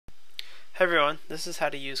Hi everyone, this is how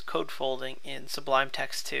to use code folding in Sublime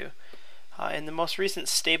Text 2. In the most recent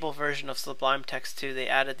stable version of Sublime Text 2, they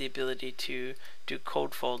added the ability to do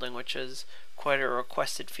code folding, which is quite a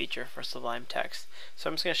requested feature for Sublime Text. So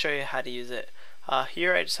I'm just going to show you how to use it.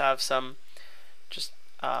 Here I just have some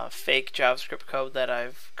fake JavaScript code that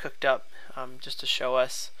I've cooked up just to show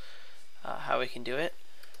us how we can do it.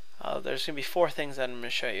 There's going to be four things that I'm going to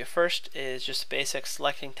show you. First is just basic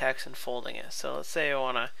selecting text and folding it. So let's say I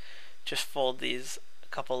want to just fold these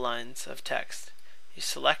couple lines of text. You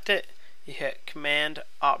select it, you hit Command,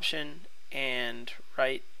 Option, and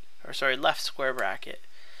left square bracket,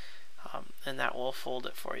 and that will fold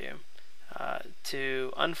it for you.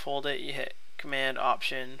 To unfold it, you hit Command,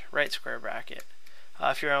 Option, right square bracket.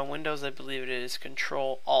 If you're on Windows, I believe it is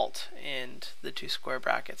Control Alt and the two square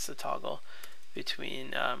brackets to toggle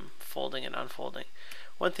between folding and unfolding.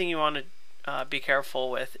 One thing you want to be careful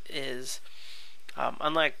with is,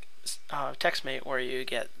 unlike TextMate where you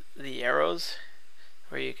get the arrows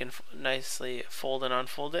where you can nicely fold and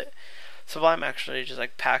unfold it, Sublime actually just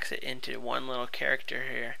packs it into one little character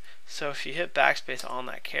here. So if you hit backspace on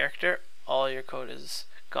that character, all your code is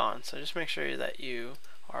gone. So just make sure that you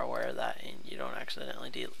are aware of that and you don't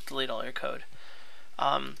accidentally delete all your code.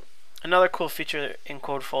 Another cool feature in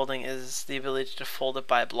code folding is the ability to fold it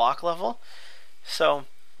by block level. So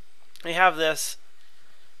we have this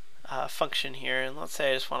function here, and let's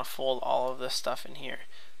say I just want to fold all of this stuff in here.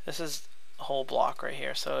 This is a whole block right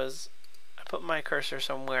here. So as I put my cursor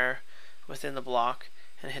somewhere within the block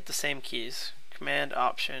and hit the same keys, Command,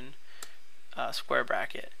 Option, square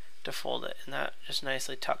bracket, to fold it, and that just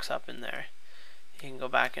nicely tucks up in there. You can go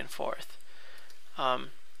back and forth.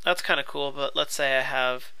 That's kind of cool, but let's say I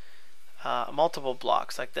have multiple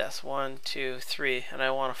blocks like this, 1, 2, 3, and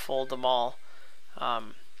I want to fold them all.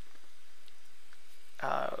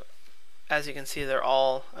 As you can see, they're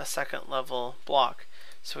all a second level block.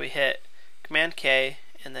 So we hit Command K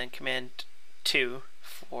and then Command 2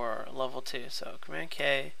 for level 2. So Command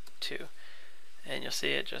K, 2, and you'll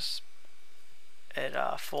see it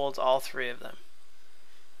folds all three of them.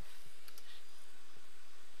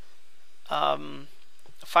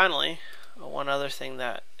 Finally, one other thing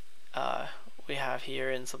that we have here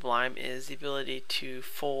in Sublime is the ability to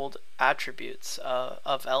fold attributes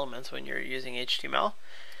of elements when you're using HTML.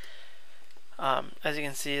 As you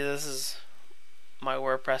can see, this is my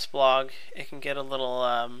WordPress blog. It can get a little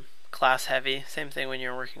class heavy. Same thing when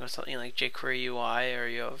you're working with something like jQuery UI or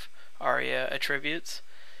you have ARIA attributes.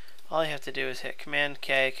 All you have to do is hit Command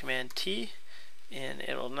K, Command T, and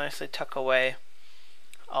it will nicely tuck away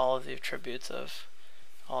all of the attributes of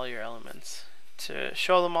all your elements. To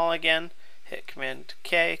show them all again, hit Command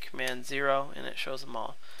K, Command 0, and it shows them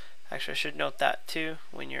all. Actually, I should note that too.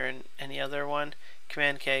 When you're in any other one,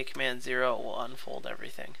 Command K, Command 0 will unfold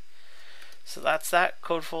everything. So that's that,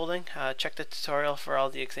 code folding. Check the tutorial for all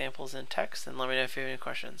the examples in text, and let me know if you have any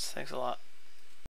questions. Thanks a lot.